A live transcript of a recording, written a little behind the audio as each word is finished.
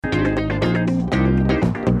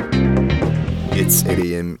It's 8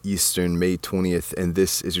 a.m. Eastern, May 20th, and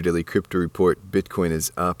this is your daily crypto report. Bitcoin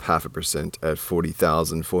is up 0.5% at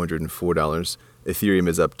 $40,404. Ethereum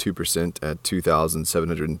is up 2% at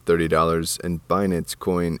 $2,730, and Binance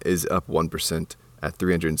Coin is up 1% at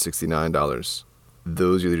 $369.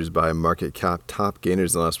 Those are leaders by market cap. Top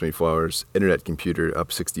gainers in the last 24 hours. Internet Computer up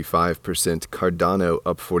 65%, Cardano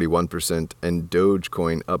up 41%, and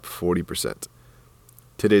Dogecoin up 40%.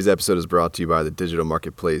 Today's episode is brought to you by the digital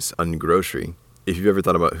marketplace Ungrocery. If you've ever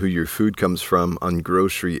thought about who your food comes from,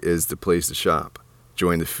 Ungrocery is the place to shop.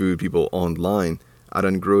 Join the food people online at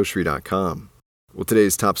ungrocery.com. Well,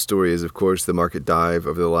 today's top story is, of course, the market dive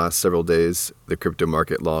over the last several days. The crypto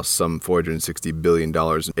market lost some $460 billion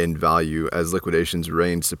in value as liquidations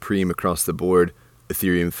reigned supreme across the board.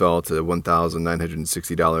 Ethereum fell to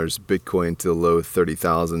 $1,960, Bitcoin to the low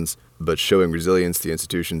 30,000s, but showing resilience, the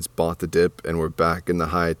institutions bought the dip and were back in the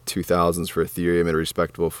high 2,000s for Ethereum and a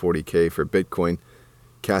respectable 40K for Bitcoin.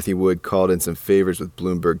 Cathie Wood called in some favors with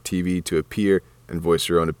Bloomberg TV to appear and voice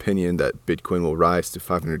her own opinion that Bitcoin will rise to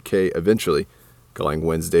 500K eventually, calling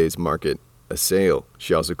Wednesday's market a sale.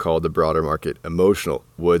 She also called the broader market emotional.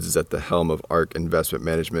 Woods is at the helm of ARK Investment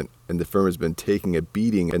Management, and the firm has been taking a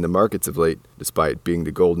beating in the markets of late. Despite being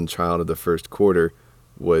the golden child of the first quarter,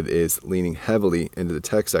 Wood is leaning heavily into the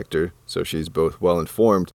tech sector, so she's both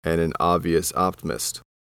well-informed and an obvious optimist.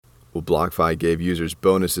 Well, BlockFi gave users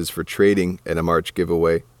bonuses for trading in a March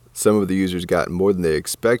giveaway. Some of the users got more than they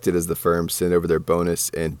expected as the firm sent over their bonus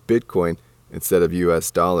in Bitcoin instead of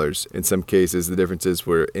US dollars. In some cases, the differences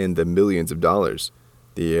were in the millions of dollars.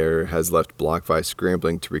 The error has left BlockFi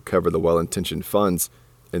scrambling to recover the well-intentioned funds.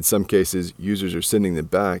 In some cases, users are sending them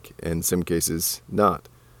back, and in some cases, not.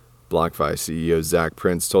 BlockFi CEO Zach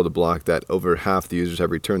Prince told the Block that over half the users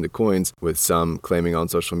have returned the coins, with some claiming on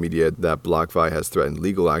social media that BlockFi has threatened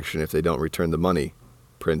legal action if they don't return the money.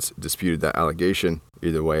 Prince disputed that allegation.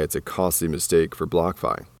 Either way, it's a costly mistake for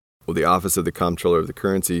BlockFi. Well, the Office of the Comptroller of the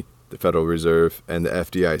Currency, the Federal Reserve, and the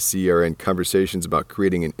FDIC are in conversations about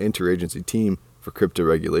creating an interagency team for crypto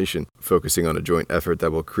regulation, focusing on a joint effort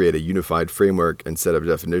that will create a unified framework and set of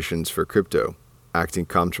definitions for crypto. Acting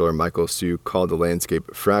Comptroller Michael Hsu called the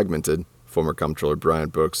landscape fragmented. Former Comptroller Brian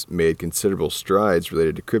Brooks made considerable strides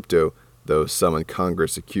related to crypto, though some in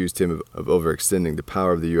Congress accused him of overextending the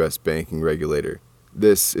power of the U.S. banking regulator.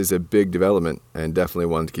 This is a big development and definitely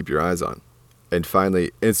one to keep your eyes on. And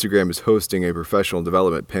finally, Instagram is hosting a professional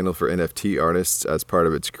development panel for NFT artists as part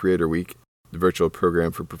of its Creator Week. The virtual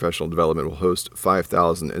program for professional development will host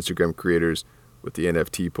 5,000 Instagram creators, with the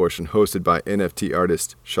NFT portion hosted by NFT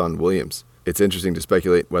artist Sean Williams. It's interesting to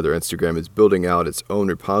speculate whether Instagram is building out its own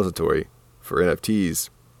repository for NFTs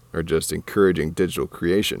or just encouraging digital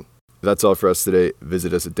creation. That's all for us today.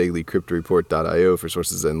 Visit us at dailycryptoreport.io for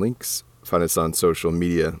sources and links. Find us on social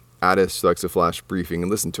media. Add us to Alexa Flash Briefing and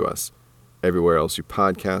listen to us everywhere else you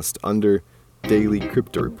podcast under Daily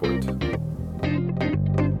Crypto Report.